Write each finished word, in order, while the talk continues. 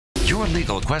your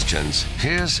legal questions,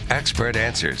 his expert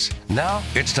answers. Now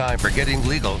it's time for Getting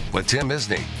Legal with Tim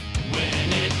Misny.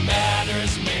 When it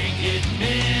matters, make it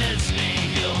Misny.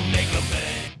 He'll make a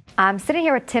pay. I'm sitting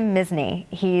here with Tim Misny.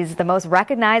 He's the most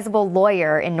recognizable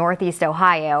lawyer in Northeast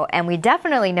Ohio, and we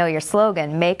definitely know your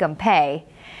slogan, make 'em pay.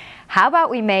 How about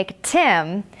we make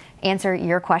Tim answer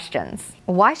your questions?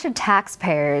 Why should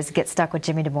taxpayers get stuck with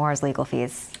Jimmy DiMora's legal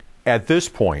fees? At this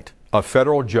point, a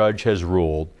federal judge has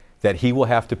ruled that he will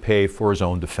have to pay for his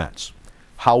own defense.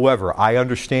 However, I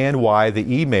understand why the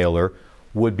emailer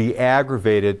would be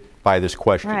aggravated by this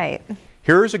question. Right.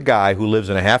 Here's a guy who lives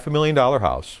in a $500,000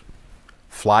 house,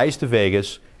 flies to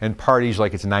Vegas, and parties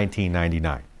like it's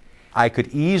 1999. I could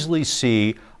easily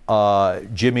see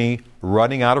Jimmy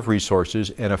running out of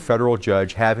resources and a federal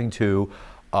judge having to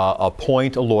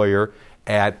appoint a lawyer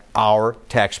at our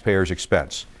taxpayers'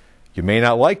 expense. You may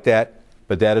not like that,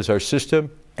 but that is our system,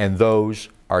 and those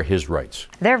are his rights.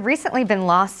 There have recently been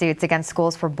lawsuits against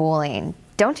schools for bullying.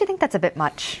 Don't you think that's a bit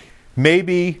much?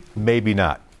 Maybe, maybe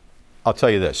not. I'll tell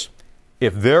you this.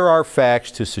 If there are facts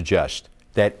to suggest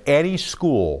that any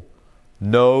school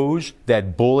knows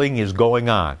that bullying is going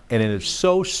on, and it is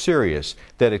so serious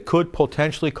that it could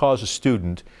potentially cause a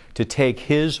student to take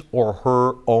his or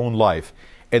her own life,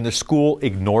 and the school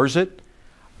ignores it,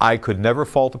 I could never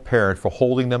fault a parent for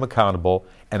holding them accountable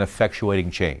and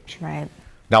effectuating change. Right.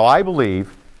 Now, I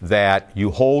believe that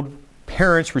you hold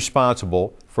parents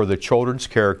responsible for the children's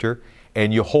character,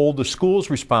 and you hold the schools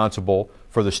responsible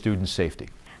for the student's safety.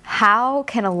 How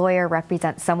can a lawyer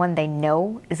represent someone they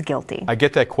know is guilty? I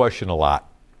get that question a lot.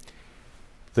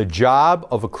 The job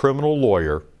of a criminal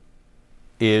lawyer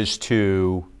is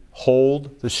to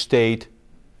hold the state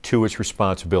to its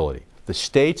responsibility. The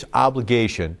state's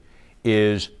obligation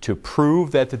is to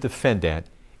prove that the defendant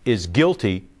is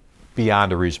guilty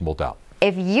beyond a reasonable doubt.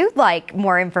 If you'd like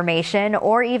more information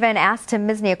or even ask Tim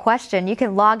Misny a question, you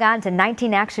can log on to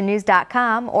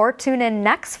 19actionnews.com or tune in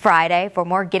next Friday for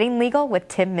more Getting Legal with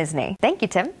Tim Misny. Thank you,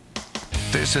 Tim.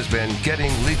 This has been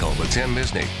Getting Legal with Tim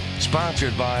Misny,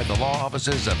 sponsored by the law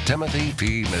offices of Timothy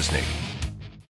P. Misny.